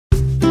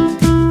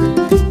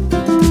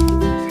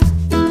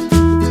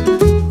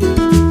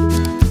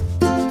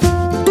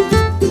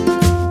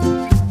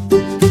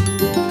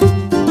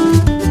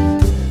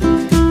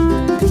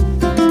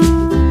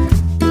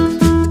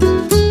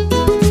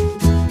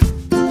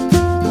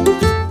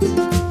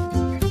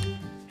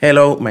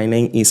Hello, my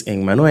name is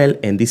Emmanuel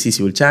and this is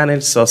your channel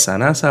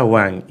Sosanasa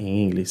 1 in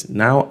English.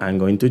 Now I'm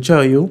going to show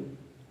you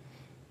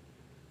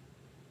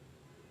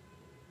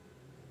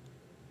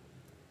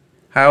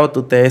how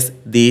to test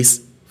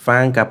this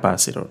fan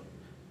capacitor.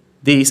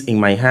 This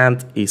in my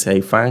hand is a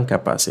fan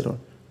capacitor.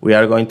 We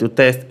are going to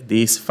test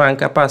this fan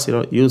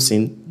capacitor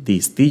using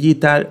this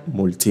digital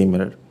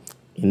multimeter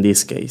in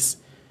this case.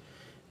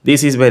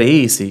 This is very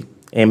easy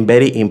and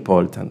very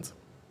important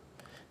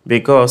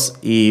because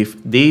if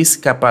this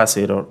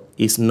capacitor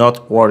is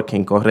not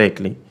working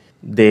correctly,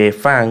 the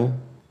fan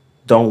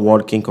don't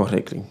working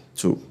correctly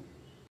too.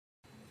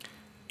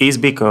 It's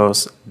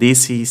because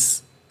this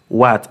is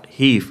what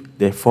if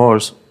the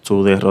force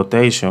to the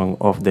rotation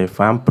of the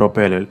fan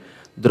propeller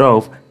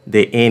drove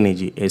the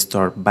energy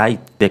stored by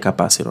the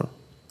capacitor.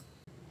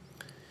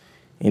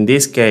 In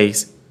this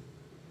case,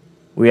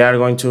 we are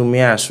going to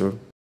measure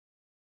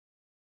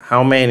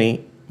how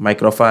many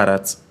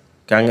microfarads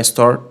can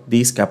store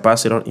this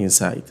capacitor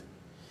inside.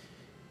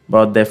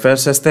 But the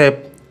first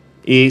step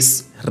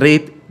is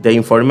read the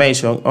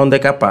information on the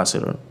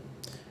capacitor.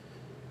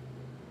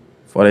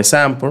 For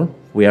example,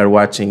 we are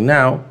watching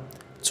now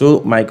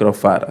 2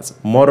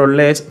 microfarads, more or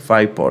less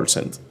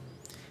 5%.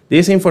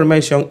 This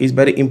information is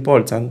very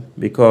important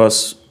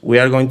because we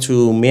are going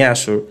to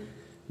measure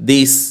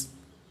this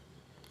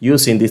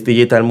using this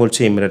digital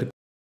multimeter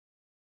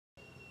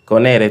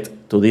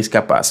connected to this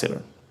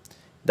capacitor.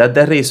 That's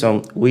the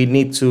reason we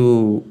need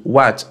to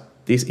watch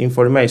this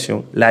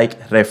information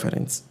like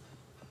reference.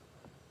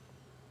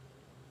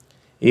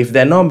 If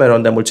the number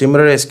on the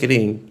multimeter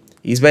screen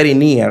is very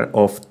near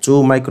of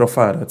 2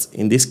 microfarads,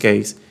 in this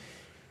case,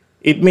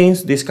 it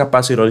means this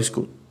capacitor is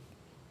good.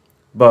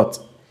 But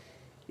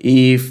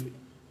if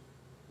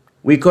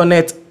we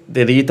connect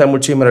the digital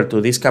multimeter to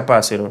this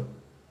capacitor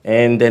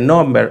and the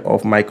number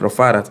of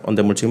microfarads on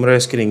the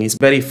multimeter screen is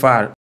very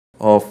far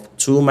of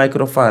 2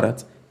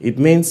 microfarads, it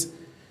means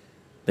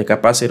the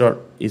capacitor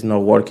is not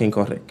working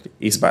correctly.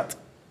 It's bad.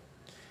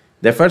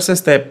 The first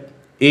step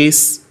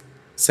is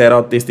set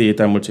up this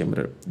digital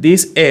multimeter.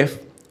 This F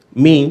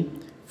means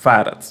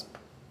farads.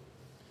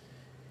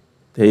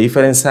 The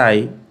different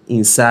side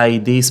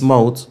inside this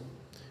mode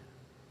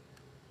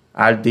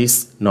are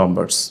these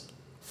numbers.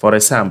 For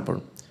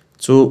example,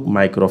 2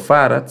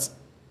 microfarads,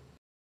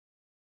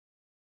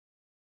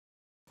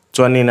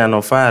 20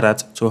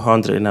 nanofarads,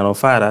 200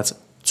 nanofarads,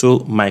 2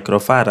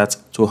 microfarads,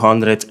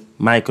 200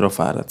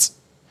 microfarads.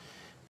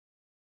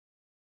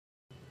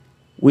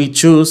 We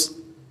choose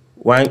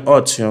one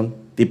option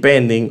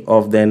depending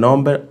of the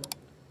number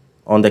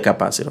on the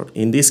capacitor.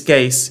 In this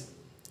case,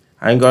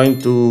 I'm going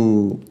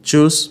to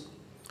choose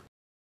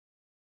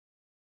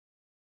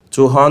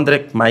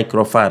 200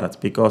 microfarads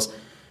because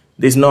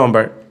this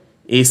number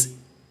is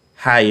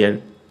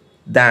higher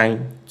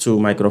than 2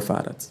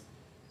 microfarads.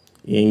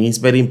 And it's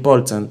very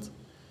important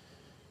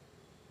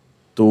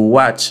to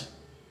watch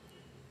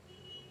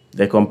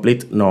the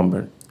complete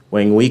number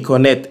when we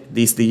connect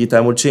this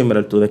digital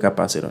multimeter to the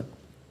capacitor.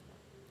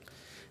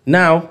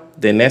 Now,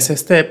 the next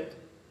step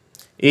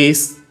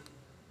is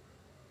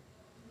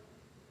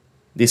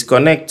this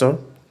connector,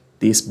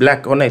 this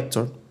black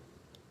connector,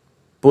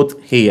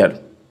 put here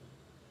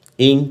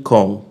in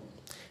CON,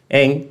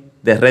 and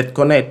the red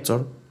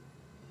connector,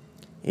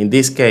 in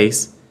this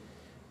case,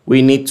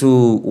 we need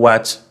to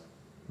watch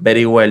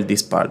very well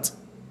this part.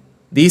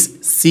 This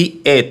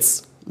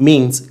CX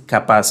means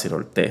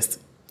capacitor test.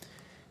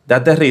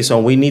 That's the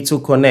reason we need to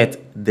connect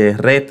the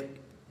red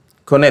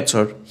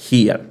connector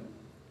here.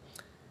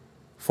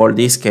 For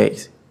this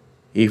case,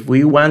 if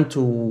we want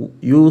to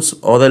use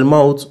other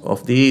modes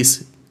of this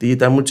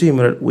digital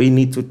multimeter, we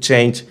need to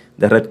change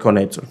the red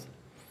connector.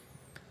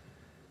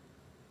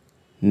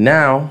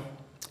 Now,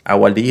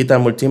 our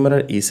digital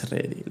multimeter is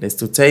ready. Let's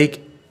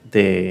take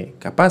the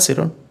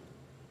capacitor,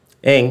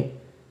 and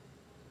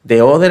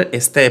the other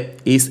step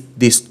is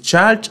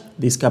discharge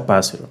this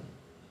capacitor.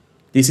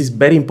 This is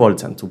very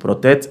important to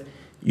protect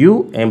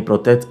you and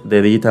protect the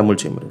digital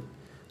multimeter.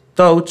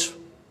 Touch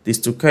these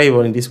 2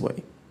 cables in this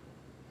way.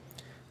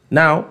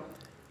 Now,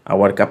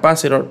 our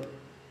capacitor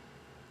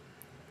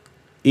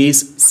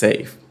is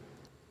safe.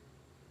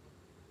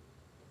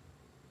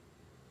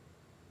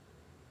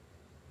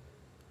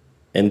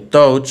 And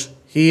touch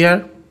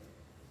here,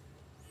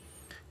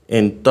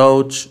 and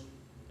touch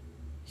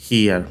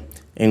here,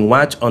 and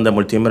watch on the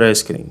multimeter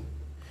screen.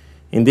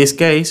 In this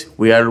case,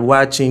 we are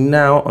watching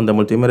now on the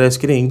multimeter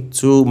screen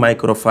 2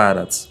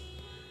 microfarads.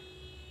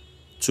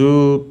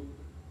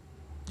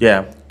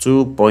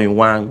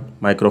 2.1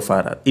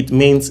 microfarad. It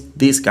means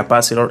this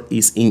capacitor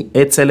is in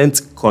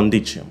excellent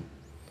condition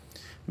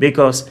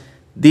because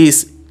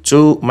this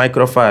 2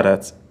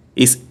 microfarads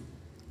is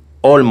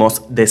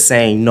almost the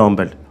same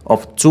number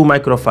of 2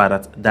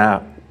 microfarads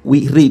that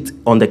we read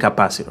on the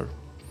capacitor.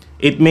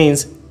 It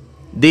means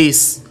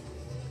this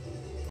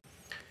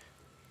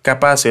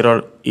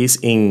capacitor is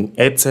in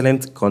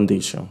excellent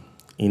condition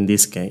in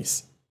this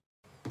case.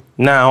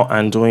 Now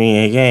I'm doing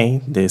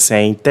again the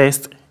same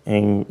test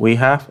and we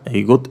have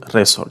a good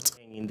result.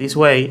 In this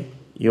way,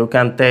 you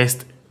can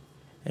test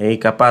a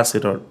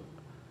capacitor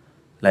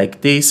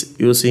like this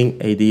using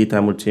a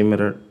digital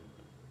multimeter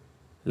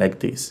like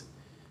this.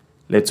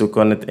 Let's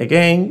connect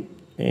again,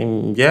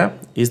 and yeah,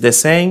 it's the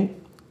same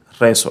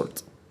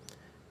result.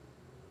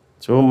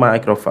 2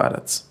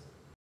 microfarads.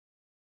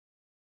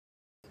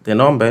 The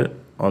number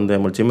on the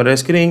multimeter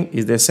screen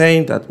is the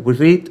same that we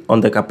read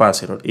on the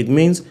capacitor. It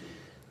means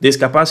this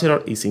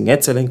capacitor is in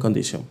excellent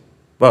condition.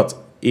 But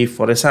if,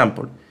 for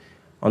example,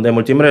 on the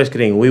multimeter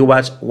screen we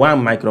watch 1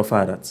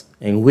 microfarad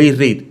and we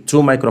read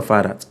 2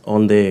 microfarads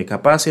on the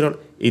capacitor,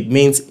 it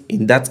means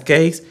in that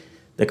case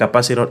the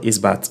capacitor is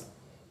bad.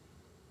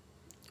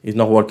 It's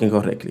not working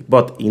correctly.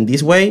 But in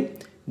this way,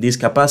 this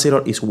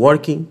capacitor is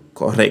working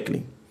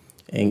correctly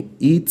and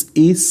it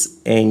is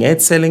in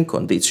excellent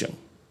condition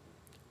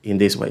in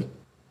this way.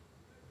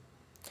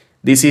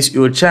 This is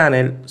your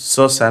channel,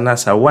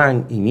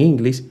 Sosanasa1 in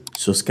English.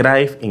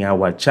 Subscribe in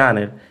our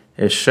channel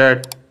and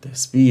share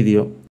this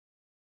video.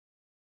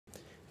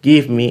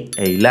 Give me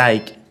a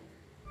like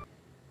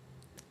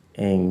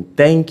and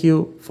thank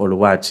you for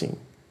watching.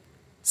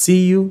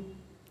 See you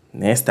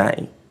next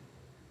time.